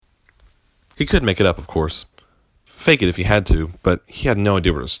He could make it up, of course. Fake it if he had to, but he had no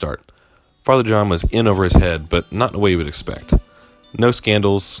idea where to start. Father John was in over his head, but not in a way you would expect. No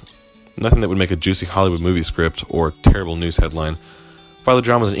scandals, nothing that would make a juicy Hollywood movie script or terrible news headline. Father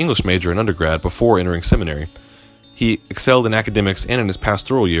John was an English major in undergrad before entering seminary. He excelled in academics and in his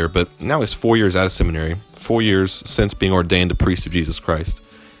pastoral year, but now he's 4 years out of seminary, 4 years since being ordained a priest of Jesus Christ.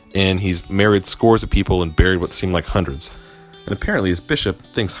 And he's married scores of people and buried what seem like hundreds. And apparently his bishop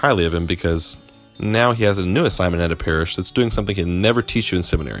thinks highly of him because now he has a new assignment at a parish that's doing something he'd never teach you in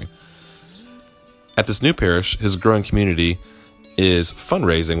seminary. At this new parish, his growing community is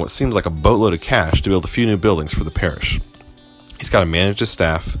fundraising what seems like a boatload of cash to build a few new buildings for the parish. He's got to manage his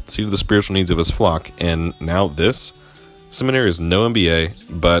staff, see to the spiritual needs of his flock, and now this? Seminary is no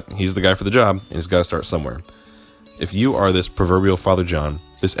MBA, but he's the guy for the job, and he's got to start somewhere. If you are this proverbial Father John,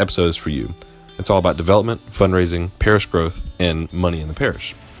 this episode is for you. It's all about development, fundraising, parish growth, and money in the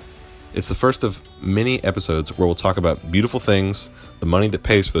parish. It's the first of many episodes where we'll talk about beautiful things, the money that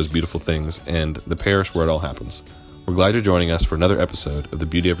pays for those beautiful things, and the parish where it all happens. We're glad you're joining us for another episode of the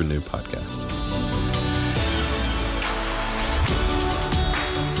Beauty of Renew podcast.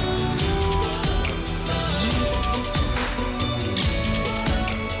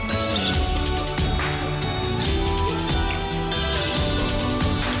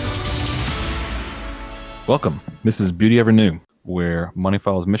 Welcome. This is Beauty Ever New, where money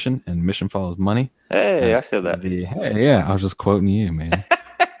follows mission and mission follows money. Hey, I said that. I was just quoting you, man.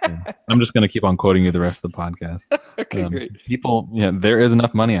 I'm just going to keep on quoting you the rest of the podcast. Okay, great. People, there is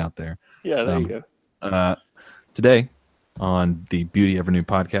enough money out there. Yeah, there you go. Today on the Beauty Ever New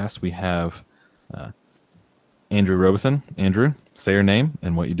podcast, we have Andrew Robison. Andrew, say your name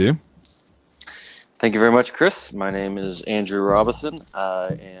and what you do. Thank you very much, Chris. My name is Andrew Robison. I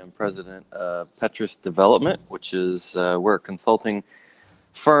am president of Petrus Development, which is we're a consulting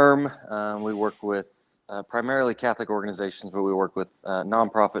firm. We work with primarily Catholic organizations, but we work with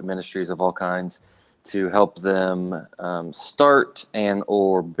nonprofit ministries of all kinds to help them start and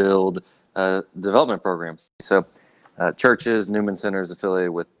or build development programs. So churches, Newman Centers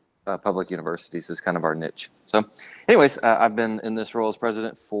affiliated with public universities is kind of our niche. So anyways, I've been in this role as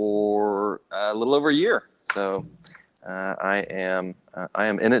president for a little over a year. So I am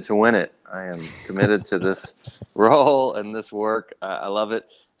in it to win it. I am committed to this role and this work. I love it.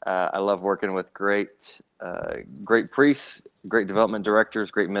 I love working with great priests, great development directors,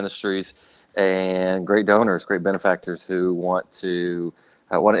 great ministries, and great donors, great benefactors who want to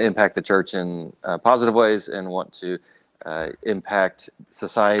impact the church in positive ways and want to impact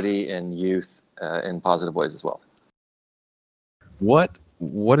society and youth in positive ways as well. What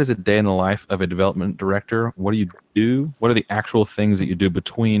is a day in the life of a development director? What do you do? What are the actual things that you do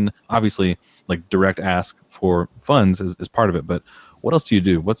between, obviously, like direct ask for funds is part of it, but what else do you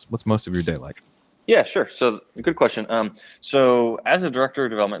do? What's most of your day like? Yeah, sure. So good question. So as a director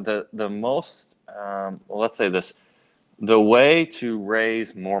of development, the most, let's say this, the way to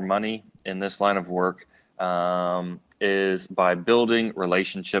raise more money in this line of work is by building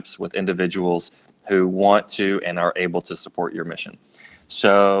relationships with individuals who want to and are able to support your mission.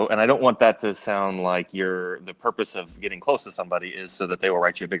 So, and I don't want that to sound like the purpose of getting close to somebody is so that they will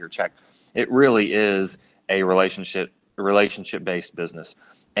write you a bigger check. It really is a relationship-based business.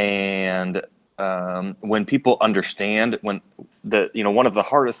 And when people understand one of the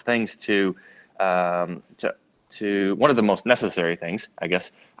hardest things to one of the most necessary things, I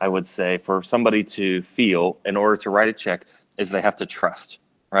guess I would say, for somebody to feel in order to write a check is they have to trust,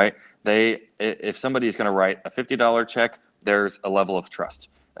 right? If somebody is going to write a $50 check, there's a level of trust.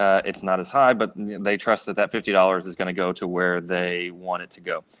 It's not as high, but they trust that $50 is going to go to where they want it to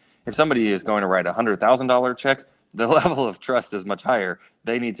go. If somebody is going to write a $100,000 check, the level of trust is much higher.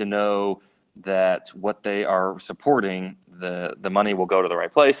 They need to know that what they are supporting, the money will go to the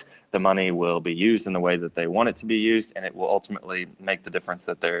right place, the money will be used in the way that they want it to be used, and it will ultimately make the difference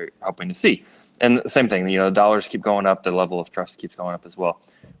that they're hoping to see. And the same thing, the dollars keep going up, the level of trust keeps going up as well.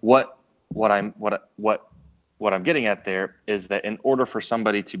 What I'm getting at there is that in order for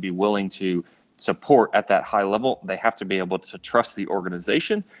somebody to be willing to support at that high level, they have to be able to trust the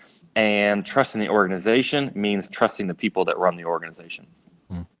organization, and trusting the organization means trusting the people that run the organization.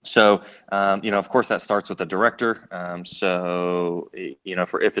 So, of course, that starts with the director. If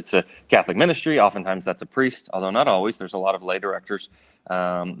it's a Catholic ministry, oftentimes that's a priest, although not always. There's a lot of lay directors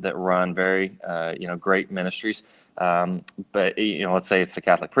that run very, great ministries. But let's say it's the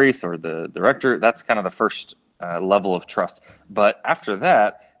Catholic priest or the director. That's kind of the first level of trust. But after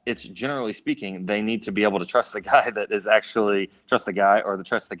that, it's generally speaking, they need to be able to trust the guy that is actually trust the guy or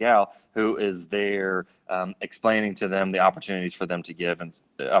trust the gal who is there explaining to them the opportunities for them to give and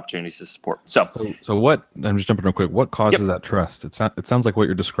opportunities to support. So what, I'm just jumping real quick, what causes Yep. that trust? It sounds like what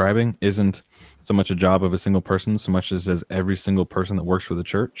you're describing isn't so much a job of a single person, so much as every single person that works for the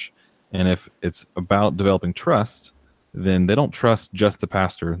church. And if it's about developing trust, then they don't trust just the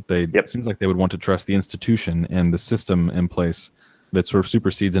pastor. It seems like they would want to trust the institution and the system in place that sort of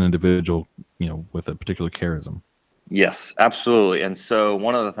supersedes an individual, with a particular charism. Yes, absolutely. And so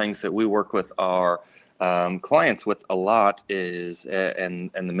one of the things that we work with our clients with a lot is, and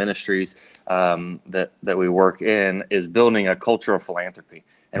the ministries that we work in, is building a culture of philanthropy.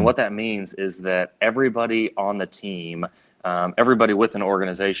 And what that means is that everybody on the team, everybody with an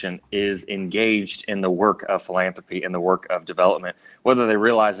organization is engaged in the work of philanthropy and the work of development, whether they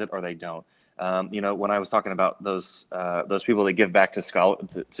realize it or they don't. When I was talking about those people that give back to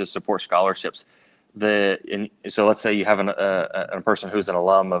support scholarships, so let's say you have a person who's an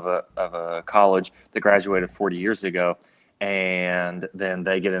alum of a college that graduated 40 years ago, and then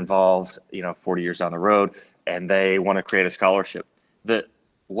they get involved, 40 years down the road, and they want to create a scholarship.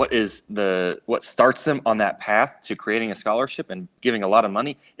 What starts them on that path to creating a scholarship and giving a lot of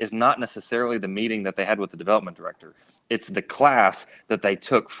money is not necessarily the meeting that they had with the development director. It's the class that they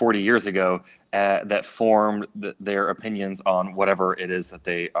took 40 years ago that formed their opinions on whatever it is that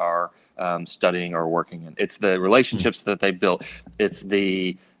they are studying or working in. It's the relationships that they built. It's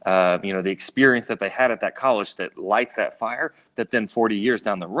the experience that they had at that college that lights that fire, that then 40 years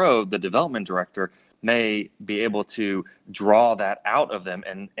down the road, the development director may be able to draw that out of them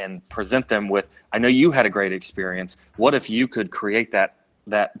and present them with, I know you had a great experience. What if you could create that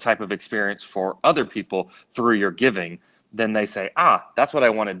type of experience for other people through your giving? Then they say, that's what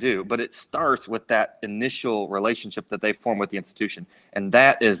I want to do. But it starts with that initial relationship that they form with the institution. And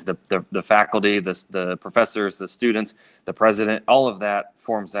that is the faculty, the professors, the students, the president, all of that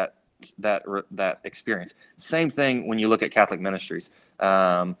forms that experience. Same thing when you look at Catholic ministries,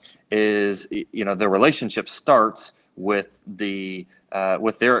 the relationship starts with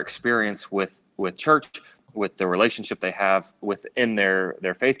with their experience with church, with the relationship they have within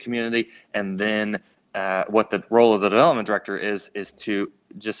their faith community, and then what the role of the development director is to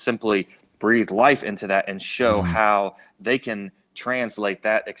just simply breathe life into that and show how they can translate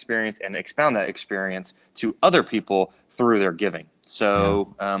that experience and expound that experience to other people through their giving.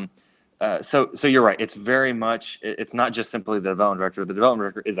 So you're right. It's very much, it's not just simply the development director. The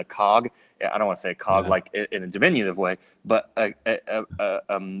development director is a cog. I don't want to say a cog like in a diminutive way, but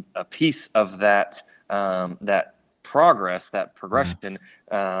a piece of that progress, that progression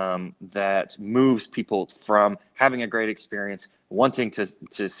that moves people from having a great experience, wanting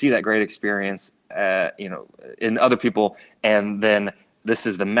to see that great experience, in other people, and then this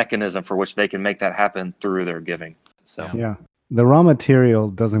is the mechanism for which they can make that happen through their giving. So the raw material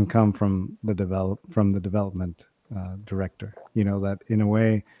doesn't come from the development director. That in a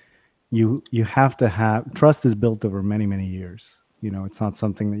way, you have to have trust is built over many, many years. It's not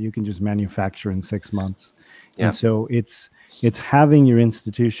something that you can just manufacture in 6 months. Yeah. And so it's having your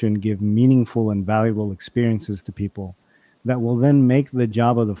institution give meaningful and valuable experiences to people that will then make the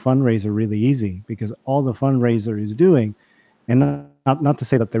job of the fundraiser really easy, because all the fundraiser is doing, and not to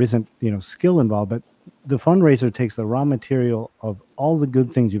say that there isn't skill involved, but the fundraiser takes the raw material of all the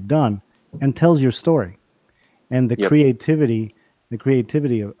good things you've done and tells your story, and the creativity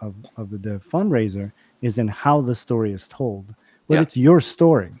of the fundraiser is in how the story is told. But it's your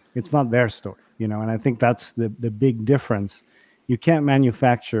story. It's not their story, and I think that's the big difference. You can't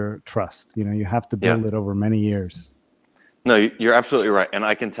manufacture trust. You have to build it over many years. No, you're absolutely right. And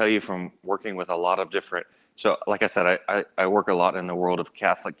I can tell you from working with a lot of different, so like I said, I work a lot in the world of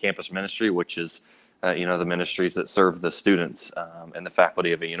Catholic campus ministry, which is, the ministries that serve the students and the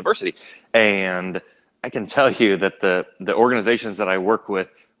faculty of a university. And I can tell you that the organizations that I work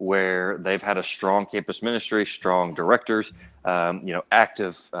with, where they've had a strong campus ministry, strong directors,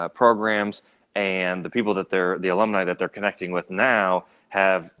 active programs, and the people that the alumni that they're connecting with now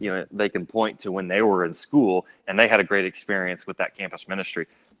have, they can point to when they were in school and they had a great experience with that campus ministry.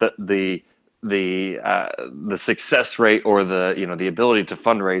 The success rate or the ability to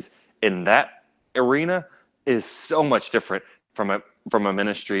fundraise in that arena is so much different from a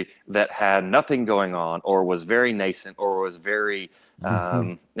ministry that had nothing going on, or was very nascent, or was very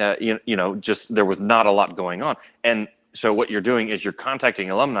just there was not a lot going on. And so what you're doing is you're contacting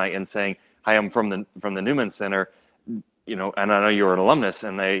alumni and saying, "Hi, I'm from the Newman Center. and I know you were an alumnus,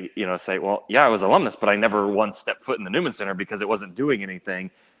 and they, say, well, yeah, I was alumnus, but I never once stepped foot in the Newman Center because it wasn't doing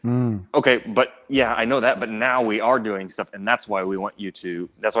anything. Okay, but yeah, I know that, but now we are doing stuff, and that's why we want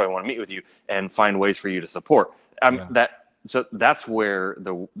that's why I want to meet with you and find ways for you to support. So that's where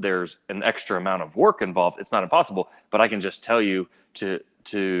there's an extra amount of work involved. It's not impossible, but I can just tell you to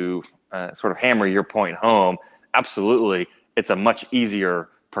sort of hammer your point home. Absolutely, it's a much easier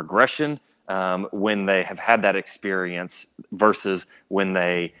progression when they have had that experience versus when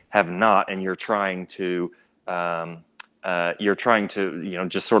they have not, and you're trying to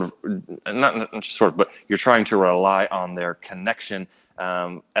just sort of not just sort of, but you're trying to rely on their connection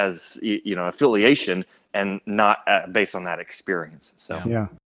as affiliation, and not based on that experience. So yeah,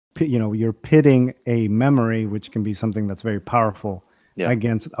 you're pitting a memory, which can be something that's very powerful,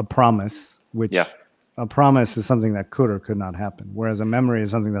 against a promise, which a promise is something that could or could not happen, whereas a memory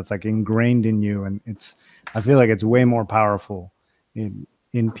is something that's like ingrained in you, and I feel like it's way more powerful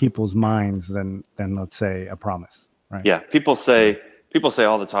in people's minds than let's say a promise. Right. Yeah, people say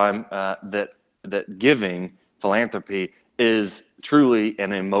all the time that giving, philanthropy, is truly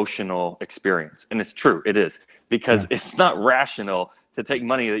an emotional experience, and it's true. It is, because it's not rational to take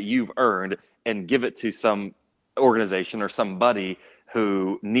money that you've earned and give it to some organization or somebody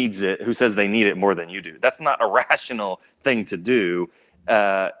who needs it, who says they need it more than you do. That's not a rational thing to do.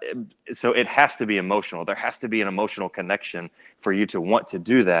 So it has to be emotional. There has to be an emotional connection for you to want to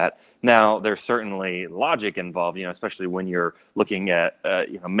do that. Now, there's certainly logic involved, especially when you're looking at,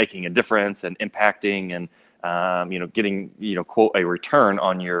 making a difference and impacting and, getting, quote, a return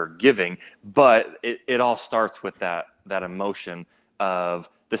on your giving. But it all starts with that emotion of,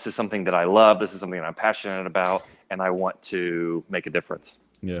 this is something that I love. This is something that I'm passionate about, and I want to make a difference.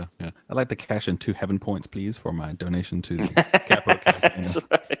 Yeah. I'd like to cash in 2 heaven points, please, for my donation to the capital campaign. That's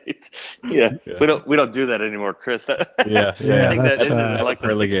right. Yeah. We don't do that anymore, Chris. I think that ended in like the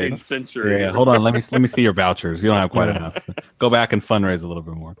 16th century. Yeah, hold on. Let me see your vouchers. You don't have quite enough. Go back and fundraise a little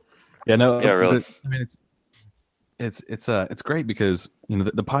bit more. Yeah, no. Yeah, really. I mean, it's great because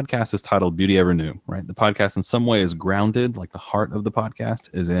the podcast is titled Beauty Ever New, right? The podcast in some way is grounded, like the heart of the podcast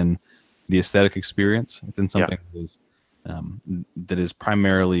is in the aesthetic experience. It's in something that is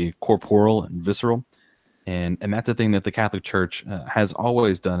primarily corporeal and visceral, and that's a thing that the Catholic Church has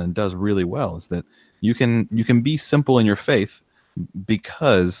always done and does really well. Is that you can be simple in your faith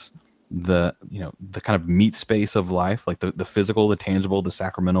because the kind of meat space of life, like the physical, the tangible, the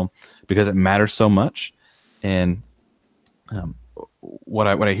sacramental, because it matters so much. And what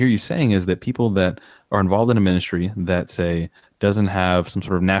I hear you saying is that people that are involved in a ministry that, say, doesn't have some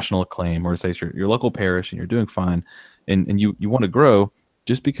sort of national acclaim, or say it's your local parish and you're doing fine, and you want to grow,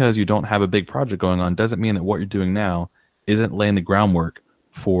 just because you don't have a big project going on doesn't mean that what you're doing now isn't laying the groundwork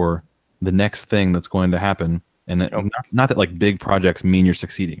for the next thing that's going to happen. And not that like big projects mean you're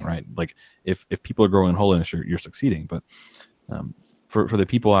succeeding, right? Like if people are growing in holiness, you're succeeding. But for the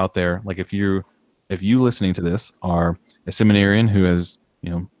people out there, like if you listening to this are a seminarian who has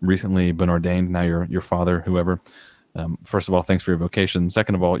recently been ordained, now your father, whoever, first of all, thanks for your vocation.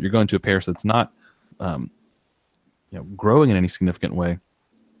 Second of all, you're going to a parish that's not growing in any significant way.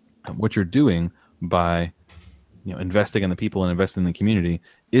 What you're doing by investing in the people and investing in the community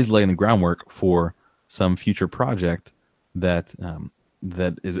is laying the groundwork for some future project that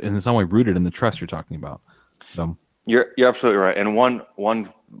is in some way rooted in the trust you're talking about. So you're absolutely right. And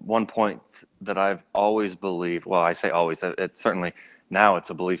one point that I've always believed, well, I say always, it's certainly now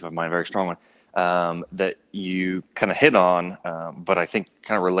it's a belief of mine, a very strong one, that you kind of hit on, but I think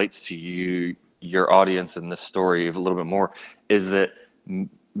kind of relates to your audience in this story a little bit more, is that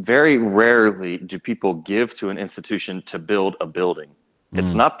very rarely do people give to an institution to build a building.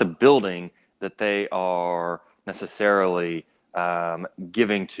 It's not the building that they are necessarily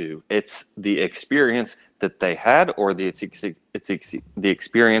giving to. It's the experience that they had, or the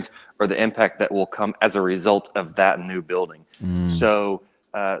experience or the impact that will come as a result of that new building. So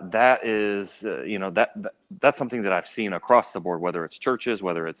that is, that's something that I've seen across the board, whether it's churches,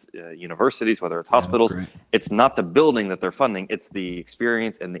 whether it's universities, whether it's hospitals. It's not the building that they're funding, it's the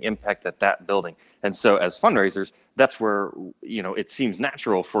experience and the impact that building. And so as fundraisers, that's where, it seems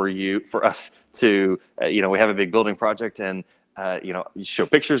natural for us to, we have a big building project, and you show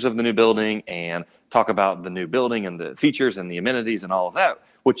pictures of the new building and talk about the new building and the features and the amenities and all of that,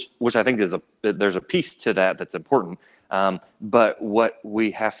 which I think there's a piece to that that's important. But what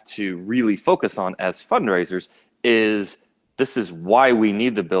we have to really focus on as fundraisers is, this is why we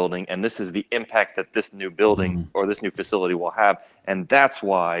need the building, and this is the impact that this new building or this new facility will have. And that's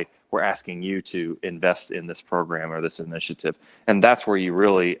why we're asking you to invest in this program or this initiative. And that's where you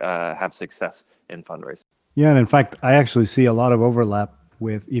really have success in fundraising. Yeah, and in fact, I actually see a lot of overlap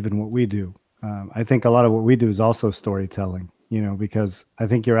with even what we do. I think a lot of what we do is also storytelling, because I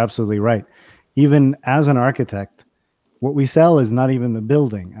think you're absolutely right. Even as an architect, what we sell is not even the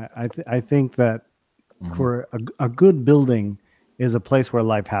building. I think that Mhm. for a good building is a place where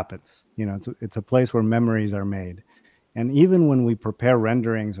life happens. It's a place where memories are made. And even when we prepare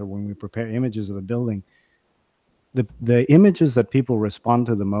renderings or when we prepare images of the building, the images that people respond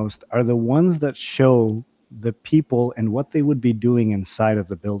to the most are the ones that show the people and what they would be doing inside of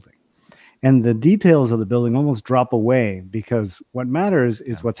the building. And the details of the building almost drop away because what matters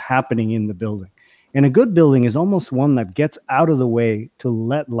is what's happening in the building. And a good building is almost one that gets out of the way to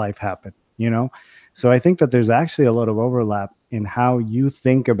let life happen. So I think that there's actually a lot of overlap in how you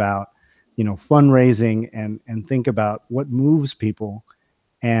think about, fundraising and think about what moves people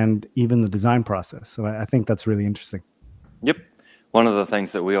and even the design process. So I think that's really interesting. Yep. One of the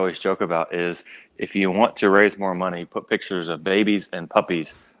things that we always joke about is if you want to raise more money, put pictures of babies and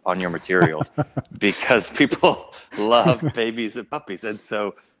puppies on your materials because people love babies and puppies. And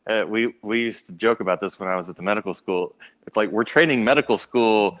so we used to joke about this when I was at the medical school. It's like we're training medical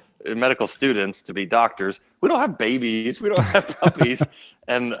students to be doctors. We don't have babies. We don't have puppies.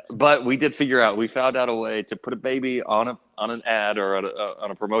 But we did we found out a way to put a baby on an ad or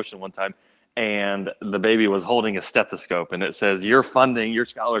on a promotion one time, and the baby was holding a stethoscope, and it says, "Your funding, your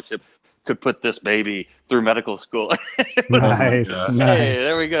scholarship could put this baby through medical school." It was Oh my Nice, gosh. hey, nice.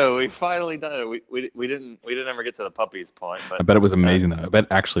 there we go. We finally done it. We didn't ever get to the puppies point, I but bet it was amazing though. I bet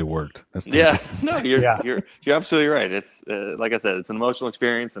it actually worked. That's the yeah, biggest no, thing. Yeah. you're absolutely right. It's like I said, it's an emotional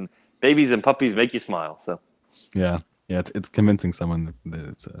experience, and babies and puppies make you smile. So Yeah. Yeah. It's convincing someone that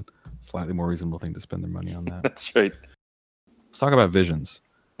it's a slightly more reasonable thing to spend their money on that. that's right. Let's talk about visions.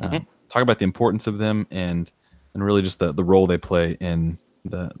 Mhm. Talk about the importance of them and really just the role they play in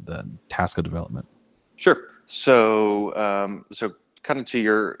the task of development. Sure. So kind of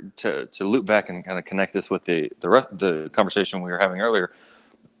to loop back and kind of connect this with the conversation we were having earlier.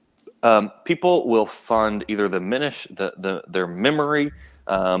 People will fund either their memory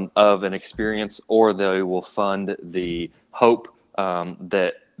of an experience, or they will fund the hope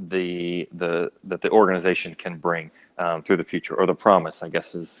that the organization can bring through the future, or the promise, I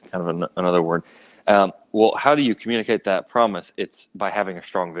guess, is kind of another word. Well, how do you communicate that promise? It's by having a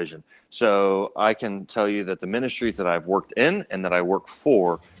strong vision. So I can tell you that the ministries that I've worked in and that I work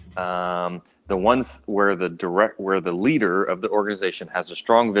for, the ones where the leader of the organization has a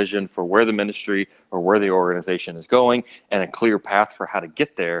strong vision for where the ministry or where the organization is going and a clear path for how to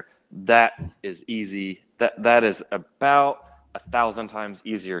get there, that is easy. That is about 1,000 times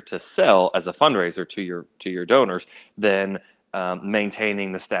easier to sell as a fundraiser to your donors than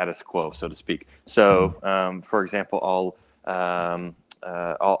maintaining the status quo, so to speak. So, for example, I'll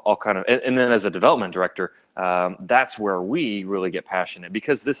kind of, and then as a development director, that's where we really get passionate,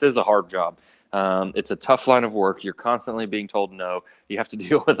 because this is a hard job. It's a tough line of work. You're constantly being told no. You have to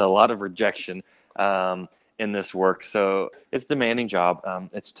deal with a lot of rejection in this work. So it's a demanding job.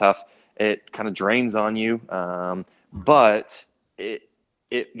 It's tough. It kind of drains on you, but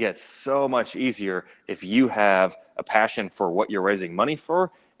it gets so much easier if you have a passion for what you're raising money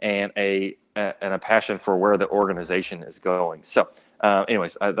for, and a passion for where the organization is going. So,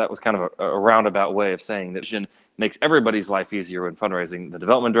 anyways, that was kind of a roundabout way of saying that vision makes everybody's life easier when fundraising. The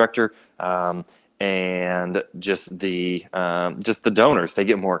development director and just the donors, they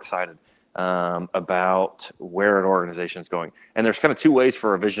get more excited about where an organization is going. And there's kind of two ways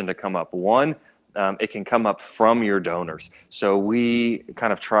for a vision to come up. One, it can come up from your donors. So we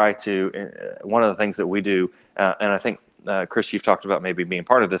kind of try to, one of the things that we do, and I think, Chris, you've talked about maybe being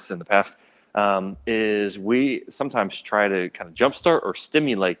part of this in the past, is we sometimes try to kind of jumpstart or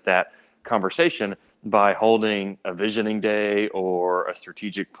stimulate that conversation by holding a visioning day or a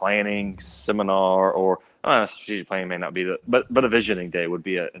strategic planning seminar, or strategic planning may not be but a visioning day would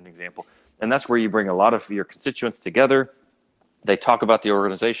be an example. And that's where you bring a lot of your constituents together. They talk about the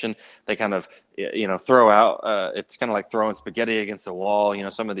organization. They kind of, throw out, it's kind of like throwing spaghetti against a wall.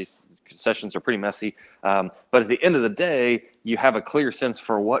 Some of these sessions are pretty messy. But at the end of the day, you have a clear sense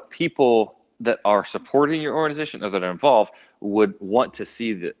for what people that are supporting your organization or that are involved would want to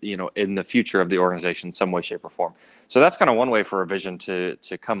see in the future of the organization in some way, shape, or form. So that's kind of one way for a vision to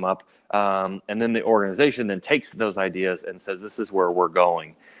come up. And then the organization then takes those ideas and says, this is where we're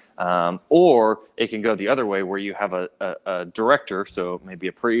going. Or it can go the other way, where you have a director, so maybe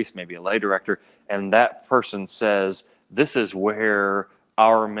a priest, maybe a lay director, and that person says, this is where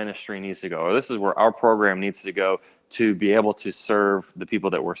our ministry needs to go, or this is where our program needs to go to be able to serve the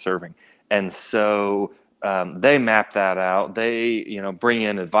people that we're serving. And so they map that out. They, bring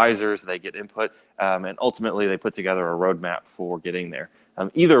in advisors, they get input, and ultimately they put together a roadmap for getting there.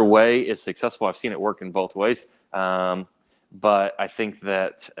 Either way is successful. I've seen it work in both ways. But I think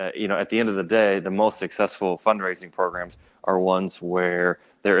that, at the end of the day, the most successful fundraising programs are ones where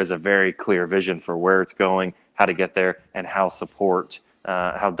there is a very clear vision for where it's going, how to get there, and how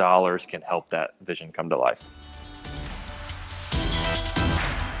how dollars can help that vision come to life.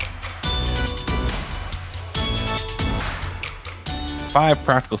 Five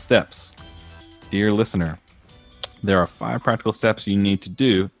practical steps. Dear listener, there are 5 practical steps you need to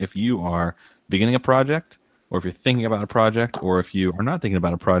do if you are beginning a project, or if you're thinking about a project, or if you are not thinking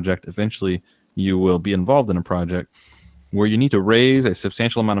about a project. Eventually you will be involved in a project where you need to raise a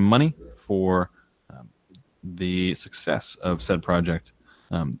substantial amount of money for the success of said project.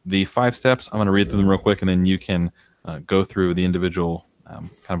 The 5 steps, I'm going to read through them real quick, and then you can go through the individual kind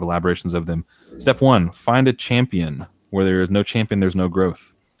of elaborations of them. Step 1, find a champion. Where there is no champion, there's no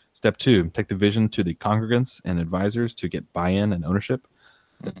growth. Step 2, take the vision to the congregants and advisors to get buy-in and ownership.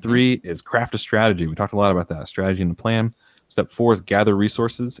 Step 3 is craft a strategy. We talked a lot about that, strategy and a plan. Step 4 is gather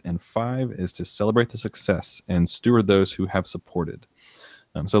resources. And 5 is to celebrate the success and steward those who have supported.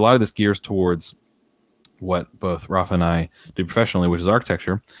 So a lot of this gears towards what both Rafa and I do professionally, which is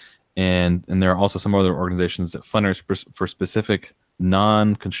architecture. And there are also some other organizations that fundraise for specific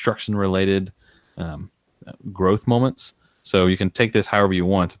non-construction related growth moments. So you can take this however you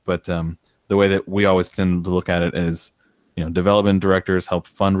want, but the way that we always tend to look at it is, development directors help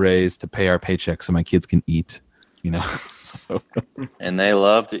fundraise to pay our paychecks so my kids can eat, So, and they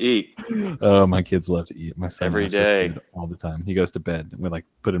love to eat. Oh, my kids love to eat. My son every asks for day, food all the time. He goes to bed and we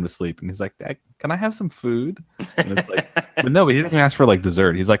put him to sleep, and he's like, Dad, can I have some food? And it's but no, but he doesn't ask for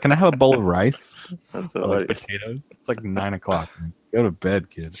dessert. He's like, can I have a bowl of rice? That's or potatoes? It's 9:00. Go to bed,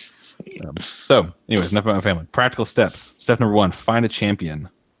 kid. So, anyways, enough about my family. Practical steps. Step number 1, find a champion.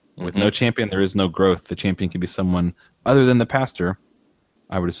 With no champion, there is no growth. The champion can be someone other than the pastor,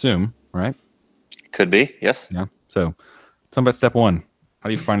 I would assume, right? Could be, yes. Yeah. So, talk about step 1. How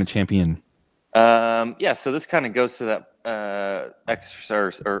do you find a champion? So this kind of goes to that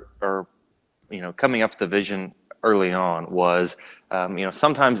exercise or coming up with the vision early on was,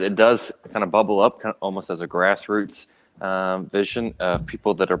 sometimes it does kind of bubble up almost as a grassroots vision of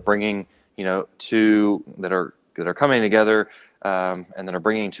people that are bringing, that are coming together and that are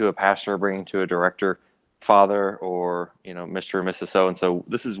bringing to a pastor, bringing to a director, father, or, Mr. and Mrs. So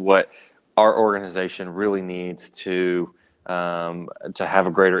this is what our organization really needs to have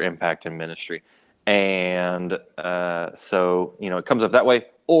a greater impact in ministry. And so, it comes up that way,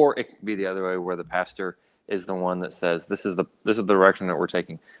 or it can be the other way where the pastor is the one that says, this is the direction that we're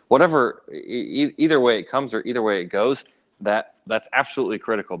taking. Whatever, either way it comes or either way it goes, that's absolutely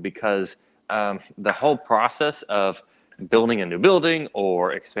critical, because the whole process of building a new building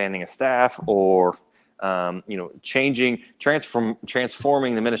or expanding a staff or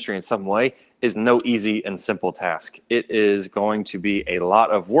transforming the ministry in some way is no easy and simple task. It is going to be a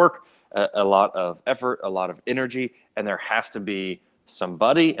lot of work, a lot of effort, a lot of energy, and there has to be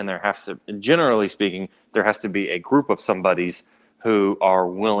somebody, and generally speaking, there has to be a group of somebodies who are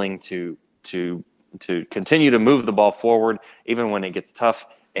willing to continue to move the ball forward, even when it gets tough,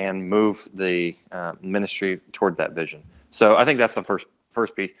 and move the ministry toward that vision. So I think that's the first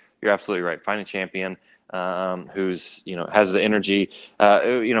piece. You're absolutely right. Find a champion who's has the energy.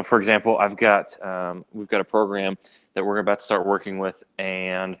 For example, we've got a program that we're about to start working with,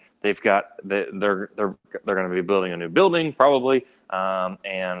 and they're going to be building a new building probably,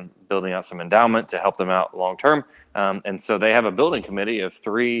 and building out some endowment to help them out long term. And so they have a building committee of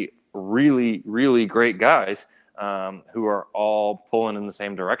 3 really, really great guys who are all pulling in the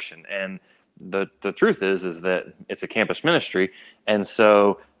same direction. And the truth is that it's a campus ministry, and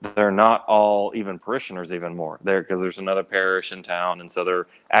so they're not all even parishioners even more there, because there's another parish in town, and so they're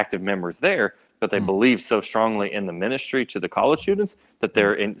active members there, but they believe so strongly in the ministry to the college students that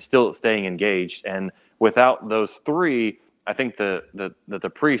they're still staying engaged. And without those 3, I think the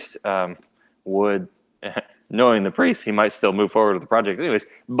priest would, knowing the priest, he might still move forward with the project anyways,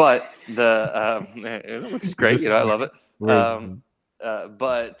 but which is great, I love it.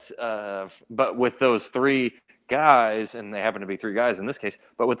 But with those 3 guys, and they happen to be 3 guys in this case,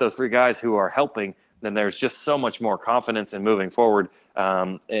 but with those 3 guys who are helping, then there's just so much more confidence in moving forward,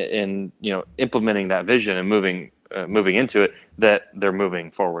 in implementing that vision and moving into it, that they're moving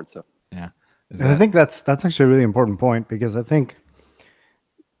forward. So yeah, and I think that's actually a really important point, because I think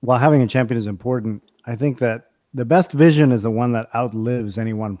while having a champion is important, I think that the best vision is the one that outlives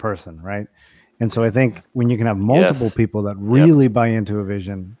any one person, right? And so I think when you can have multiple people that really buy into a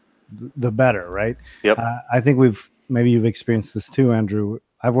vision, the better, right? Yep. I think maybe you've experienced this too, Andrew.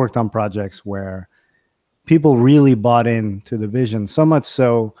 I've worked on projects where people really bought into the vision, so much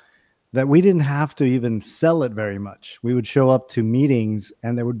so that we didn't have to even sell it very much. We would show up to meetings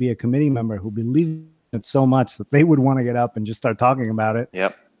and there would be a committee member who believed it so much that they would want to get up and just start talking about it.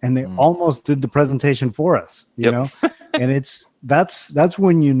 Yep. And they almost did the presentation for us, you know? And that's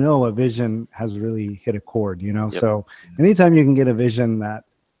when you know a vision has really hit a chord, you know? So anytime you can get a vision that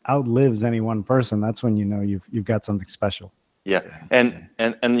outlives any one person, that's when you know you've got something special. Yeah,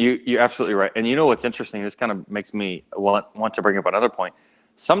 and you're absolutely right. And you know what's interesting? This kind of makes me want to bring up another point.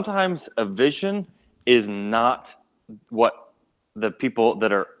 Sometimes a vision is not what the people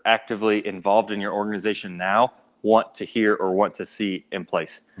that are actively involved in your organization now want to hear or want to see in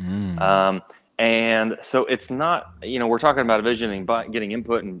place. And so it's not, we're talking about a vision and getting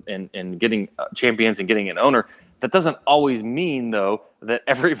input and getting champions and getting an owner. That doesn't always mean, though, that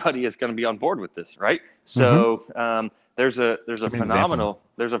everybody is going to be on board with this, right? So there's a phenomenal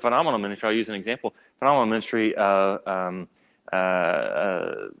ministry. I'll use an example. Phenomenal ministry. Now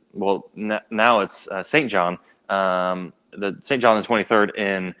it's St. John, the St. John the 23rd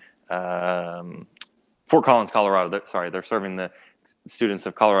in Fort Collins, Colorado. They're serving the students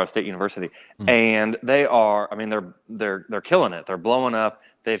of Colorado State University, and they are. I mean, they're killing it. They're blowing up.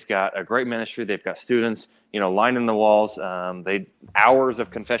 They've got a great ministry. They've got students, lining the walls. They hours of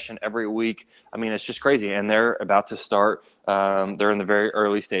confession every week. I mean, it's just crazy. And they're about to start. They're in the very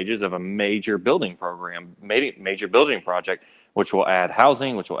early stages of a major building program, major building project, which will add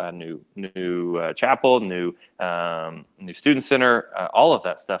housing, which will add new chapel, new student center, all of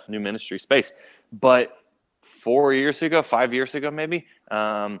that stuff, new ministry space. But 5 years ago, maybe,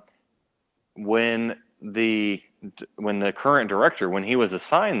 when the current director, when he was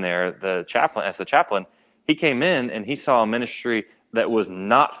assigned there, the chaplain, he came in and he saw a ministry that was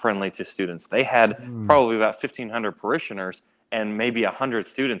not friendly to students. They had probably about 1,500 parishioners and maybe 100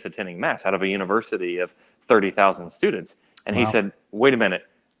 students attending mass out of a university of 30,000 students. And he said, wait a minute,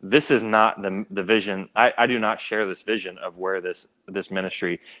 this is not the vision. I do not share this vision of where this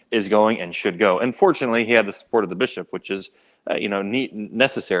ministry is going and should go. And fortunately, he had the support of the bishop, which is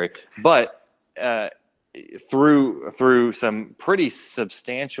necessary. But through some pretty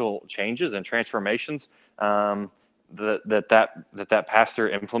substantial changes and transformations that pastor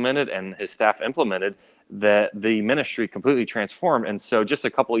implemented and his staff implemented, that the ministry completely transformed. And so just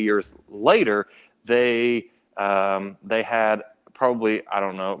a couple of years later, they had probably, I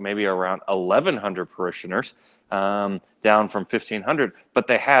don't know, maybe around 1,100 parishioners, down from 1,500, but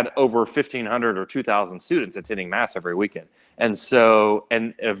they had over 1,500 or 2,000 students attending mass every weekend. And so,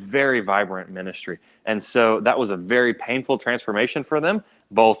 and a very vibrant ministry. And so that was a very painful transformation for them,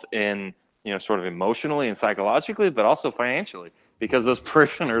 both in, sort of emotionally and psychologically, but also financially, because those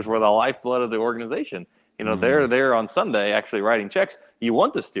parishioners were the lifeblood of the organization. They're there on Sunday actually writing checks. You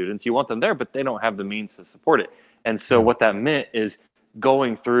want the students, you want them there, but they don't have the means to support it. And so what that meant is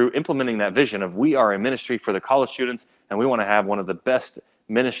going through implementing that vision of, we are a ministry for the college students, and we want to have one of the best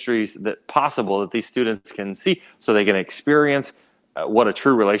ministries that possible that these students can see, so they can experience what a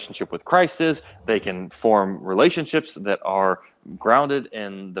true relationship with Christ is. They can form relationships that are grounded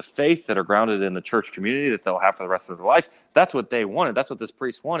in the faith, that are grounded in the church community that they'll have for the rest of their life. That's what they wanted. That's what this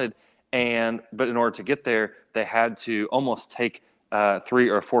priest wanted. But in order to get there, they had to almost take 3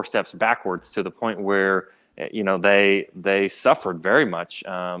 or 4 steps backwards, to the point where they suffered very much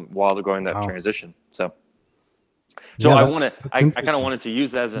while they're going that transition. So I kind of wanted to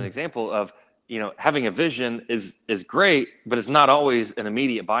use that as an example of, having a vision is great, but it's not always an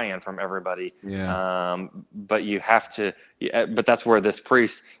immediate buy-in from everybody. But you have to. But that's where this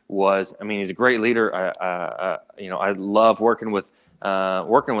priest was. I mean, he's a great leader. I love working with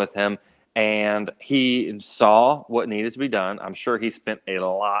him, and he saw what needed to be done. I'm sure he spent a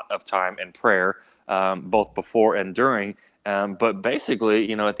lot of time in prayer, both before and during. But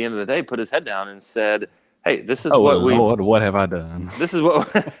basically, at the end of the day, put his head down and said, "Hey, this is what have I done? This is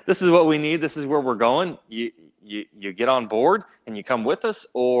what we need. This is where we're going. You get on board and you come with us,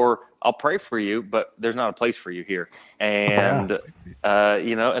 or I'll pray for you, but there's not a place for you here." And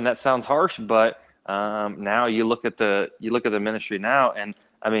and that sounds harsh, but now you look at the ministry now, and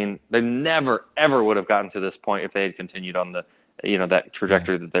I mean, they never ever would have gotten to this point if they had continued on the that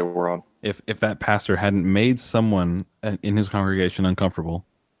trajectory that they were on. If that pastor hadn't made someone in his congregation uncomfortable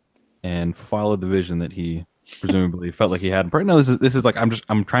and followed the vision that he presumably felt like he had. No, this is like,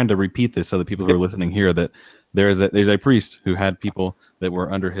 I'm trying to repeat this so that people who are listening hear that there's a priest who had people that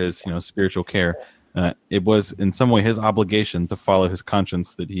were under his spiritual care. It was in some way his obligation to follow his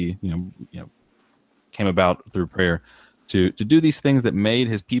conscience that he came about through prayer, to do these things that made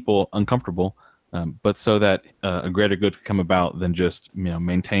his people uncomfortable, but so that a greater good could come about than just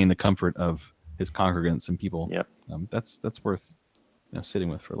maintain the comfort of his congregants and people. Yep. That's worth sitting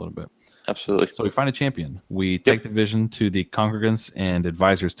with for a little bit. Absolutely. So we find a champion. We take the vision to the congregants and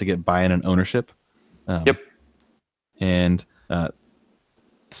advisors to get buy-in and ownership. And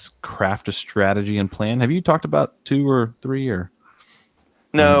craft a strategy and plan. Have you talked about 2 or 3 or?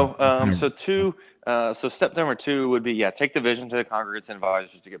 No. So step number 2 would be, take the vision to the congregants and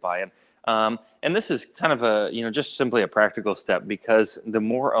advisors to get buy-in. And this is kind of a, just simply a practical step, because the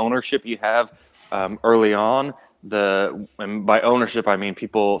more ownership you have early on, and by ownership I mean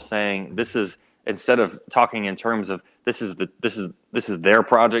people saying this is, instead of talking in terms of this is their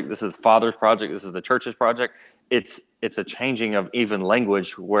project, this is Father's project, this is the church's project. It's a changing of even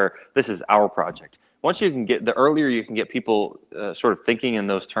language where this is our project. Once you can the earlier you can get people sort of thinking in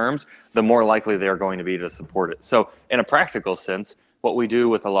those terms, the more likely they are going to be to support it. So in a practical sense, what we do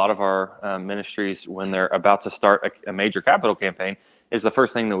with a lot of our ministries when they're about to start a major capital campaign is the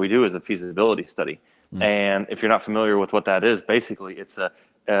first thing that we do is a feasibility study. And if you're not familiar with what that is, basically it's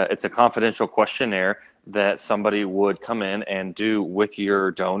a confidential questionnaire that somebody would come in and do with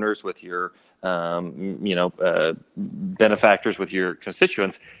your donors, with your benefactors, with your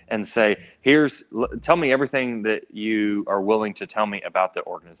constituents, and say, tell me everything that you are willing to tell me about the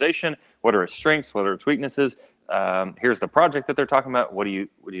organization. What are its strengths? What are its weaknesses? Here's the project that they're talking about. What do you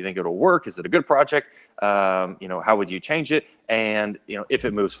think it'll work? Is it a good project? How would you change it? And if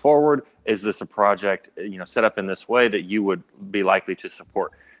it moves forward, is this a project set up in this way that you would be likely to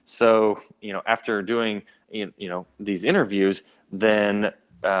support? So after doing these interviews, then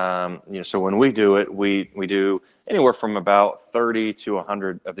so when we do it, we do anywhere from about 30 to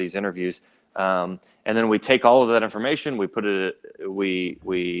 100 of these interviews. And then we take all of that information, we put it,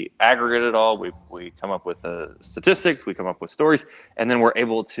 we aggregate it all, we come up with statistics, we come up with stories, and then we're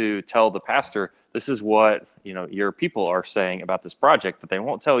able to tell the pastor, this is what your people are saying about this project, but they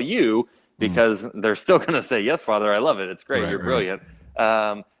won't tell you because they're still going to say, yes, Father, I love it, it's great, you're brilliant.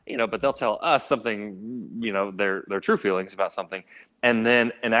 But they'll tell us something, their true feelings about something.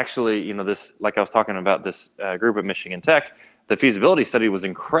 And actually, this, like I was talking about this group at Michigan Tech, the feasibility study was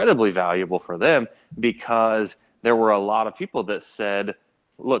incredibly valuable for them because there were a lot of people that said,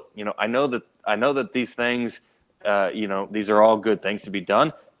 look, I know that these things, these are all good things to be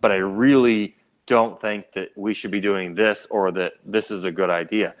done, but I really don't think that we should be doing this or that this is a good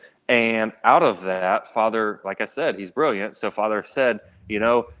idea. And out of that, Father, like I said, he's brilliant. So Father said,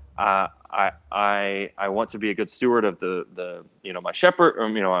 I want to be a good steward of the my shepherd, or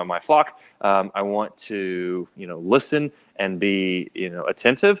my flock. I want to listen and be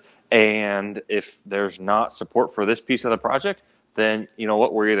attentive. And if there's not support for this piece of the project, then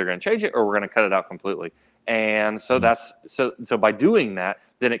what, we're either going to change it or we're going to cut it out completely. And so that's so by doing that,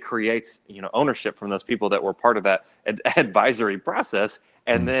 then it creates ownership from those people that were part of that advisory process.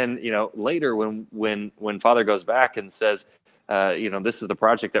 And then later when Father goes back and says, this is the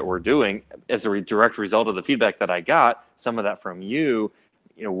project that we're doing as a direct result of the feedback that I got, some of that from you,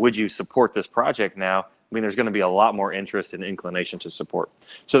 would you support this project now? I mean, there's going to be a lot more interest and inclination to support.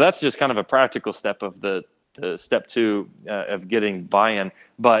 So that's just kind of a practical step of the step 2 of getting buy-in.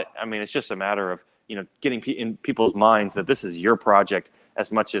 But I mean, it's just a matter of, getting in people's minds that this is your project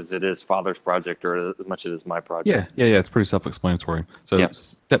as much as it is Father's project or as much as it is my project. Yeah. It's pretty self-explanatory. So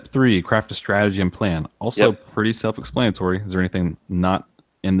step 3, craft a strategy and plan. Also pretty self-explanatory. Is there anything not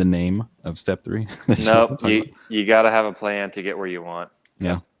in the name of step 3? Nope. You got to have a plan to get where you want.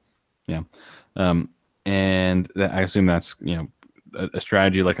 Yeah. And I assume that's, a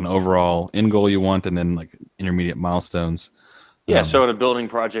strategy, like an overall end goal you want, and then like intermediate milestones. Yeah. So in a building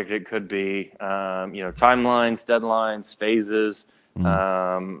project, it could be, timelines, deadlines, phases, in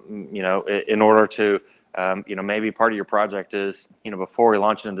order to, maybe part of your project is, before we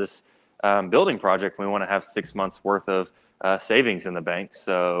launch into this building project, we want to have 6 months worth of savings in the bank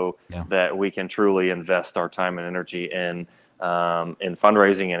so that we can truly invest our time and energy in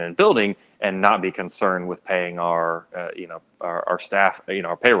fundraising and in building and not be concerned with paying our staff,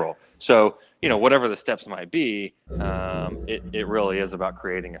 our payroll. So, whatever the steps might be, it really is about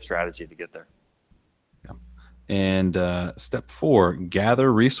creating a strategy to get there. Yeah. And step 4,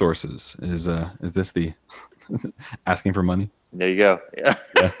 gather resources. Is this the asking for money? There you go. Yeah.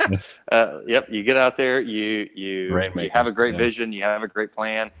 Yep. You get out there, you have a great vision, you have a great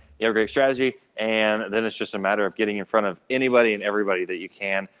plan, you have a great strategy, and then it's just a matter of getting in front of anybody and everybody that you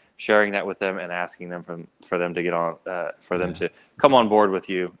can, sharing that with them and asking them for them to get on, for them to come on board with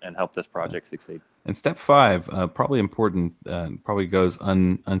you and help this project succeed. And step 5, probably important, probably goes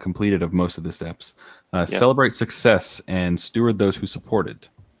uncompleted of most of the steps. Celebrate success and steward those who supported.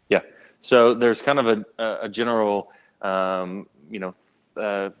 Yeah. So there's kind of a general, I don't know,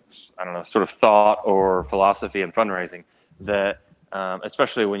 sort of thought or philosophy in fundraising that,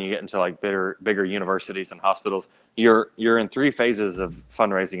 especially when you get into like bigger universities and hospitals, you're in 3 phases of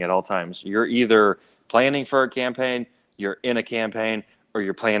fundraising at all times. You're either planning for a campaign, you're in a campaign, or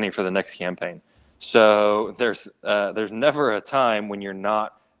you're planning for the next campaign. So there's never a time when you're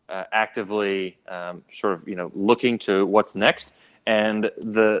not actively looking to what's next. And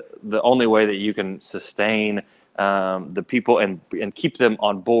the only way that you can sustain the people and keep them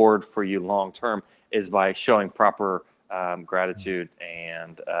on board for you long term is by showing proper gratitude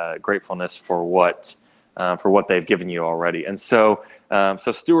and gratefulness for what they've given you already. And so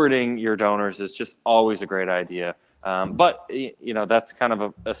stewarding your donors is just always a great idea. But that's kind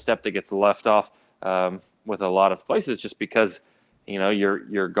of a step that gets left off with a lot of places, just because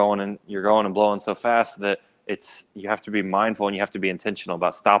you're going and blowing so fast that you have to be mindful and you have to be intentional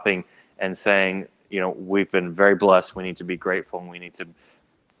about stopping and saying, we've been very blessed. We need to be grateful, and we need to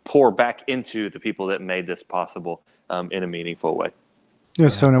pour back into the people that made this possible in a meaningful way. Yeah,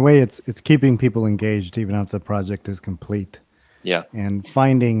 so in a way, it's keeping people engaged even after the project is complete. Yeah, and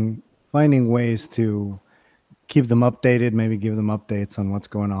finding ways to keep them updated, maybe give them updates on what's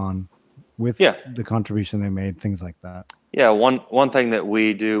going on with the contribution they made, things like that. Yeah, one thing that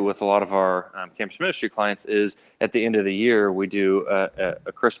we do with a lot of our campus ministry clients is at the end of the year we do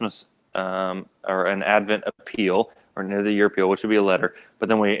a Christmas or an Advent appeal or near the year appeal, which would be a letter, but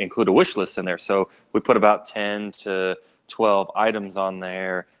then we include a wish list in there. So we put about 10 to 12 items on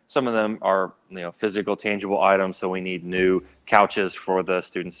there. Some of them are physical, tangible items. So we need new couches for the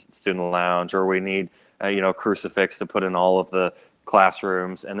student lounge, or we need a crucifix to put in all of the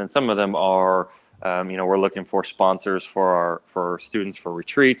classrooms. And then some of them are we're looking for sponsors for students for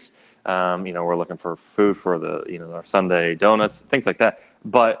retreats. We're looking for food for our Sunday donuts, things like that.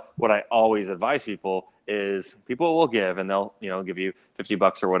 But what I always advise people is people will give, and they'll give you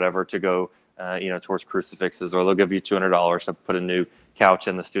 $50 or whatever to go towards crucifixes, or they'll give you $200 to put a new couch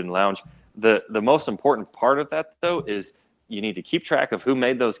in the student lounge. The most important part of that, though, is you need to keep track of who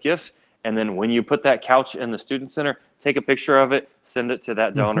made those gifts. And then when you put that couch in the student center, take a picture of it, send it to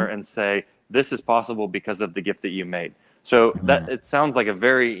that donor, and say, this is possible because of the gift that you made. So that it sounds like a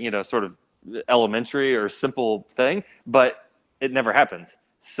very, sort of elementary or simple thing, but it never happens.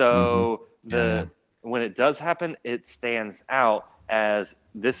 So when it does happen, it stands out as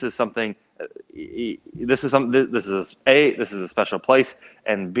this is something. This is a special place,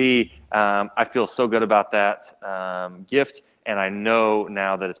 and B, I feel so good about that gift, and I know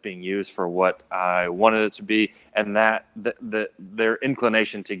now that it's being used for what I wanted it to be, and that their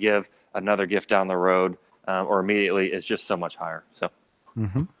inclination to give another gift down the road or immediately is just so much higher. So,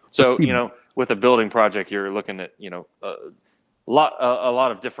 with a building project, you're looking at a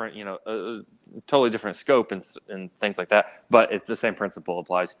lot of different totally different scope and things like that, but it's the same principle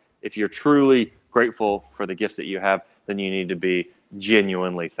applies. If you're truly grateful for the gifts that you have, then you need to be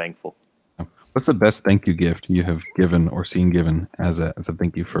genuinely thankful. What's the best thank you gift you have given or seen given as a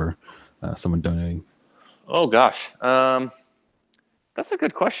thank you for someone donating? Oh gosh, that's a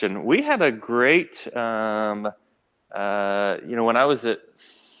good question. We had a great, when I was at,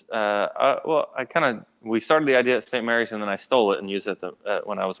 we started the idea at St. Mary's, and then I stole it and used it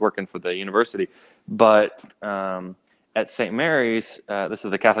when I was working for the university. But at St. Mary's, this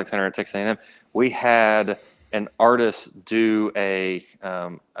is the Catholic Center at Texas A&M, we had an artist do a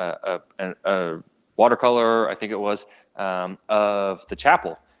watercolor, I think it was, of the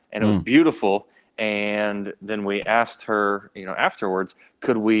chapel, and it was beautiful. And then we asked her, afterwards,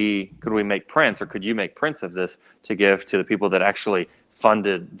 could we make prints, or could you make prints of this to give to the people that actually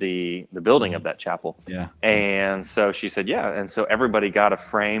funded the building of that chapel? Yeah. And so she said, yeah. And so everybody got a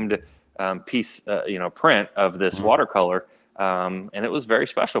framed piece, print of this watercolor, and it was very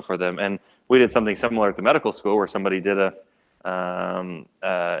special for them. And we did something similar at the medical school, where somebody did a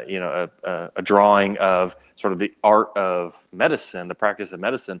drawing of sort of the art of medicine, the practice of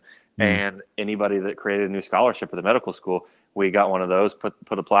medicine. And anybody that created a new scholarship at the medical school, we got one of those, put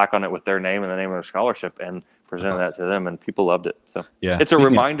a plaque on it with their name and the name of their scholarship, and presented that to them, and people loved it. So it's a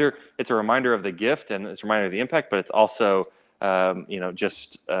reminder. It's a reminder of the gift, and it's a reminder of the impact. But it's also, a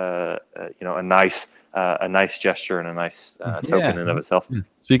nice a nice gesture and a nice token in of itself.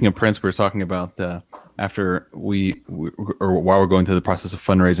 Speaking of prints, we were talking about after or while we're going through the process of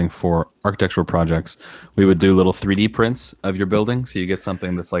fundraising for architectural projects, we would do little 3D prints of your building, so you get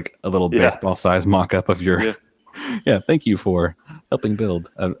something that's like a little baseball size mock-up of your. Yeah, thank you for helping build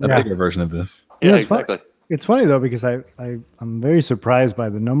a bigger version of this. Yeah, exactly. It's funny though, because I'm very surprised by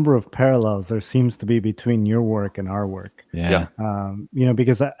the number of parallels there seems to be between your work and our work. Yeah.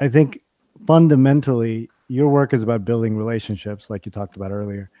 Because I think fundamentally your work is about building relationships, like you talked about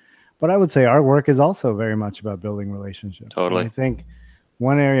earlier. But I would say our work is also very much about building relationships. Totally. And I think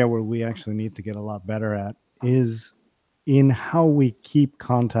one area where we actually need to get a lot better at is in how we keep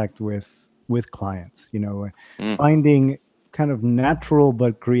contact with clients, finding kind of natural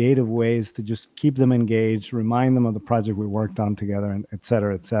but creative ways to just keep them engaged, remind them of the project we worked on together, and et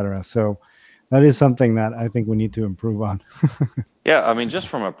cetera, et cetera. So that is something that I think we need to improve on. Yeah, I mean, just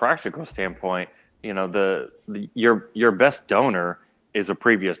from a practical standpoint, your best donor is a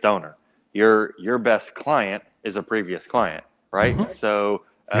previous donor. Your best client is a previous client, right? Mm-hmm. So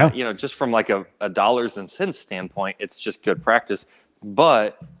just from like a dollars and cents standpoint, it's just good practice.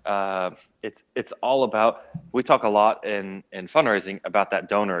 But it's all about, we talk a lot in fundraising about that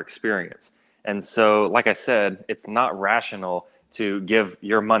donor experience. And so, like I said, it's not rational to give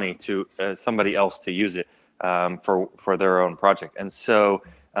your money to somebody else to use it for their own project. And so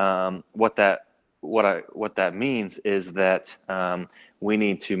what that means is that we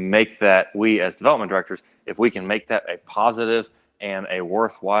need to make that, we as development directors, if we can make that a positive and a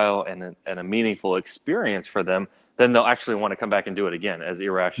worthwhile and a meaningful experience for them, then they'll actually want to come back and do it again, as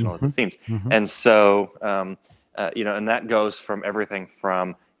irrational as it seems. Mm-hmm. And so, and that goes from everything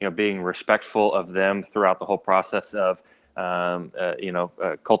from, being respectful of them throughout the whole process of,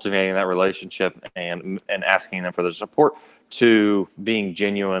 cultivating that relationship and asking them for their support, to being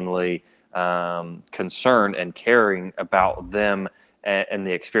genuinely concerned and caring about them and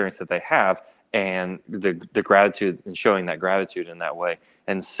the experience that they have, and the gratitude, and showing that gratitude in that way.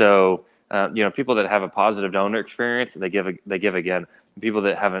 And so, people that have a positive donor experience, they give again. People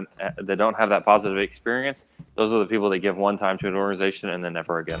that don't have that positive experience, those are the people that give one time to an organization and then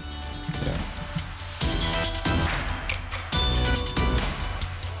never again. Yeah.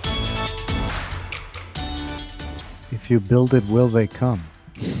 If you build it, will they come?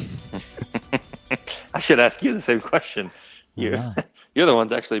 I should ask you the same question. You're the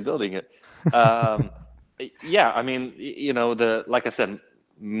ones actually building it. Yeah, I mean, like I said,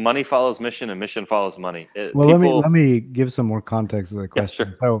 money follows mission and mission follows money. Let me give some more context to the question.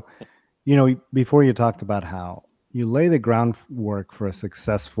 Yeah, sure. So, before you talked about how you lay the groundwork for a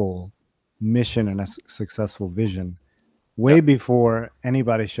successful mission and a successful vision way before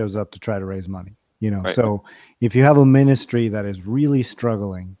anybody shows up to try to raise money. Right. So if you have a ministry that is really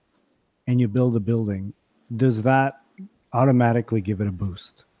struggling and you build a building, does that automatically give it a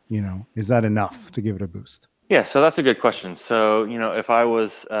boost? Is that enough to give it a boost? Yeah, so that's a good question. So, if I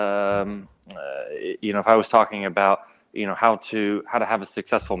was, if I was talking about, how to have a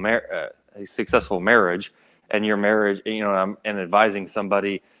successful marriage, and your marriage, and advising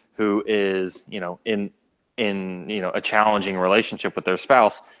somebody who is, in a challenging relationship with their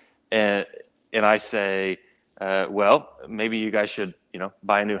spouse, and I say, well, maybe you guys should,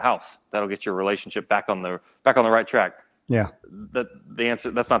 buy a new house. That'll get your relationship back on the right track. Yeah.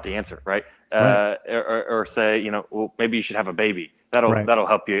 That's not the answer, right? Or say, well, maybe you should have a baby. That'll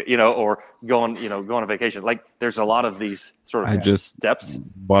help you, or go on a vacation. Like, there's a lot of these sort of steps.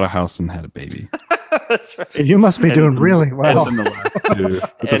 Bought a house and had a baby. That's right. So you must be doing really well. In the last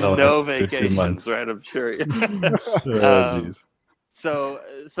no vacations, right? I'm sure. Jeez.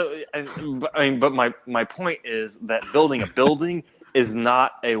 But my point is that building a building is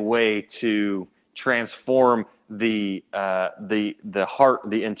not a way to transform the heart,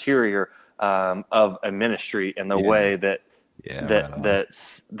 the interior of a ministry, in the way that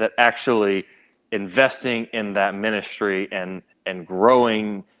actually investing in that ministry and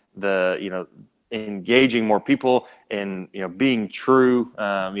growing engaging more people, and being true.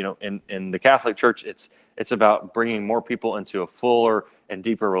 In the Catholic Church, it's about bringing more people into a fuller and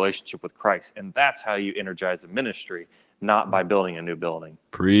deeper relationship with Christ, and that's how you energize a ministry, not by building a new building.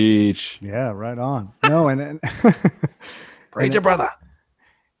 Preach. Yeah, right on. No, and praise your brother.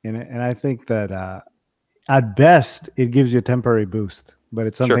 And I think that at best it gives you a temporary boost, but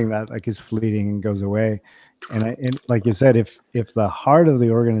it's something that is fleeting and goes away. And like you said, if the heart of the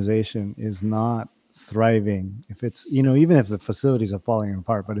organization is not thriving, if it's even if the facilities are falling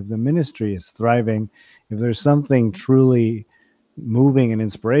apart, but if the ministry is thriving, if there's something truly moving and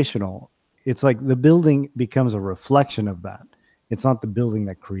inspirational, it's like the building becomes a reflection of that. It's not the building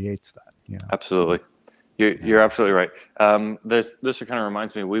that creates that. Absolutely. You're absolutely right. This kind of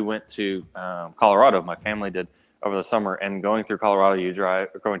reminds me. We went to Colorado. My family did over the summer, and going to Colorado, you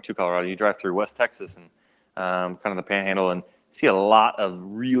drive through West Texas and kind of the Panhandle, and see a lot of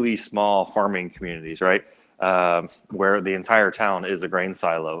really small farming communities, right? Where the entire town is a grain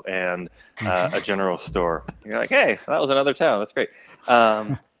silo and a general store. You're like, hey, that was another town. That's great.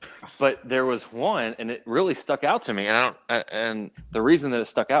 But there was one, and it really stuck out to me. And the reason that it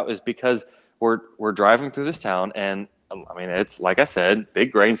stuck out is because we're driving through this town, and I mean, it's like I said,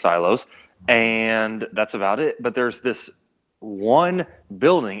 big grain silos, and that's about it. But there's this one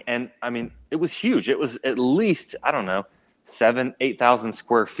building, and I mean, it was huge. It was at least, I don't know, 8,000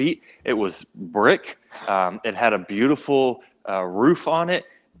 square feet. It was brick. It had a beautiful roof on it,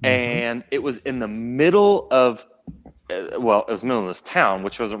 and it was in the middle of it was middle of this town,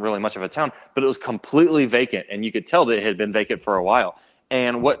 which wasn't really much of a town, but it was completely vacant, and you could tell that it had been vacant for a while.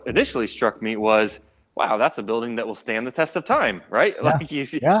 And what initially struck me was, wow, that's a building that will stand the test of time, right? Yeah. Like you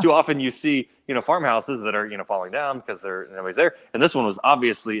see, too often you see, farmhouses that are, falling down because nobody's there. And this one was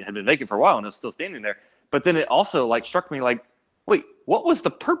obviously had been vacant for a while and it was still standing there. But then it also struck me like, wait, what was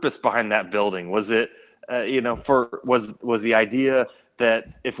the purpose behind that building? Was it, was the idea that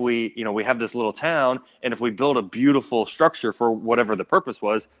if we have this little town, and if we build a beautiful structure for whatever the purpose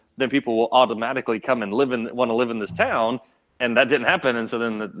was, then people will automatically come and want to live in this town. And that didn't happen, and so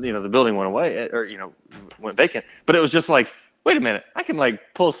then the building went away, or went vacant. But it was just like, wait a minute, I can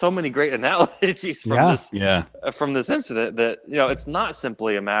pull so many great analogies from from this incident that it's not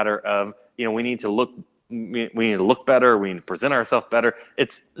simply a matter of we need to look better, we need to present ourselves better.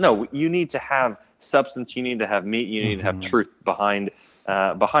 It's no, you need to have substance, you need to have meat, you need to have truth behind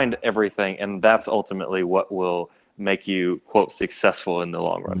everything, and that's ultimately what will make you, quote, successful in the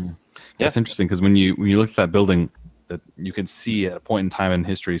long run. Yeah, it's interesting because when you look at that building, that you could see at a point in time in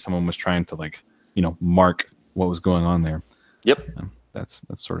history, someone was trying to mark what was going on there. Yep. That's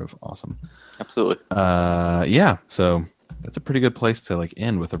sort of awesome. Absolutely. Yeah. So that's a pretty good place to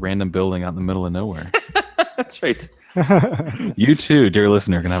end with a random building out in the middle of nowhere. That's right. You too, dear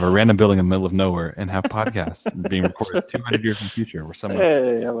listener, can have a random building in the middle of nowhere and have podcasts being recorded 200 years in the future where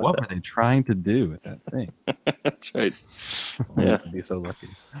someone's what were they trying to do with that thing? That's right. Yeah. I'd be so lucky.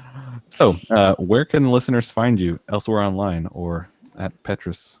 So, where can listeners find you elsewhere online or at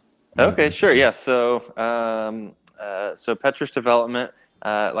Petrus? Okay, sure. Yeah. So, so Petrus Development,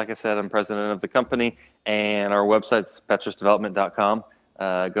 like I said, I'm president of the company, and our website's petrusdevelopment.com.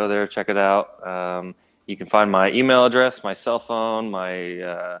 Go there, check it out. You can find my email address, my cell phone,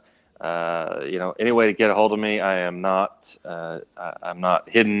 my any way to get a hold of me. I am not I'm not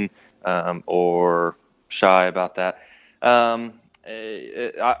hidden or shy about that. I'm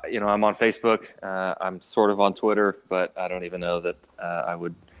on Facebook. I'm sort of on Twitter, but I don't even know that I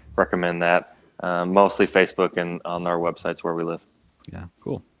would recommend that. Mostly Facebook and on our websites where we live. Yeah,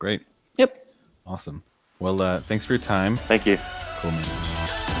 cool. Great. Yep. Awesome. Well, thanks for your time. Thank you. Cool, man.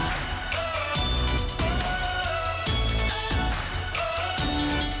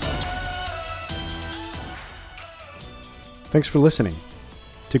 Thanks for listening.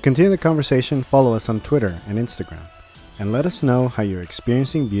 To continue the conversation, follow us on Twitter and Instagram, and let us know how you're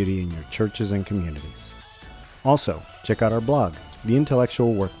experiencing beauty in your churches and communities. Also, check out our blog, The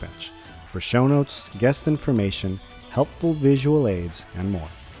Intellectual Workbench, for show notes, guest information, helpful visual aids, and more.